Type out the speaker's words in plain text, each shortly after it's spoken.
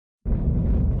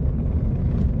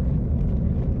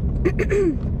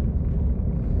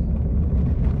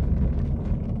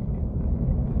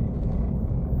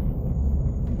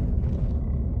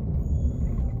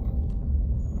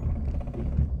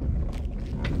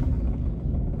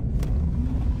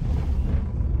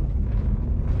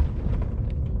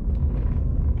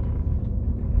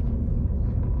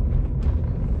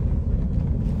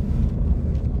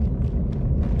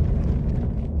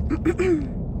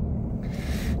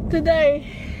Today,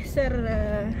 sir,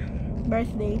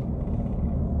 birthday.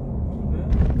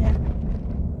 Yeah.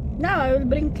 Now I will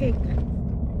bring cake.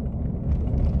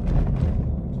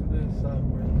 Today is our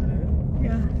birthday.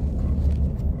 Yeah.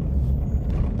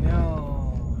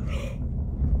 Now,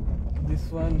 this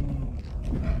one,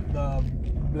 the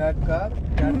black car,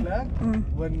 Cadillac,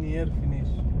 1 year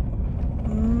finish.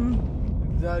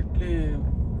 Exactly,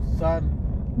 sir.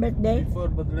 Birthday? Before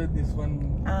birthday, this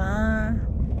one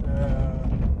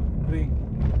bring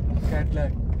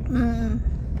Cadillac.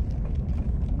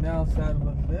 Now, sir,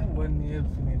 birthday, 1 year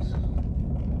finish.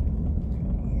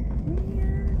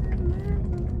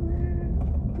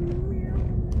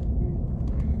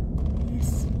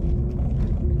 Yes.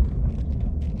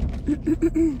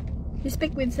 You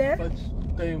speak with sir? First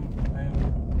time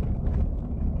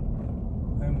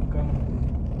I'm come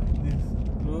this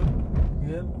road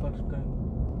here first time.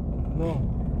 No.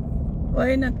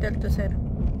 Why not tell to sir?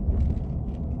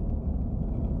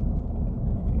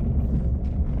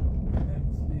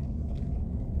 Let's see.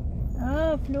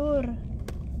 Ah, floor.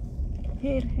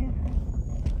 Here.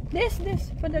 This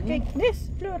for the cake.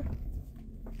 This floor.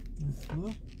 This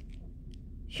road?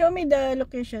 Show me the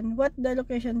location. What the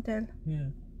location tell?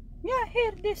 Here. Yeah,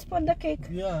 here. This for the cake.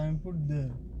 Yeah, I'm put there.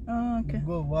 Oh, okay.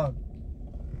 Go walk.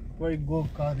 Why go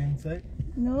car inside?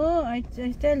 No, I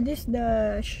tell this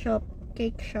the shop,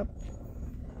 cake shop.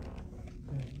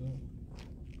 Okay, go.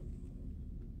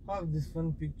 How this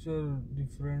one picture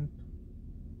different?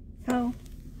 How?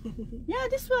 Yeah,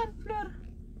 this one floor.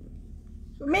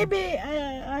 Maybe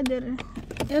other.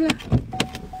 Yala.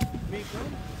 Big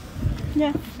one?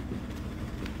 Yeah.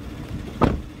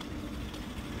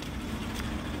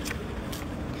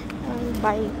 I'll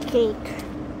buy cake.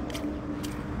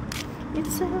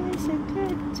 It's always a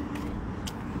good time.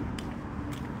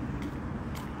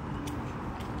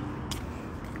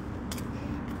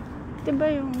 Ito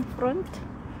ba yung front?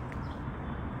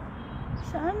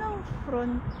 Saan ang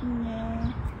front niya?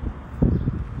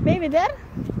 Maybe there?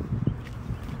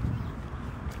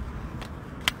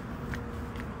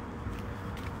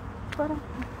 Parang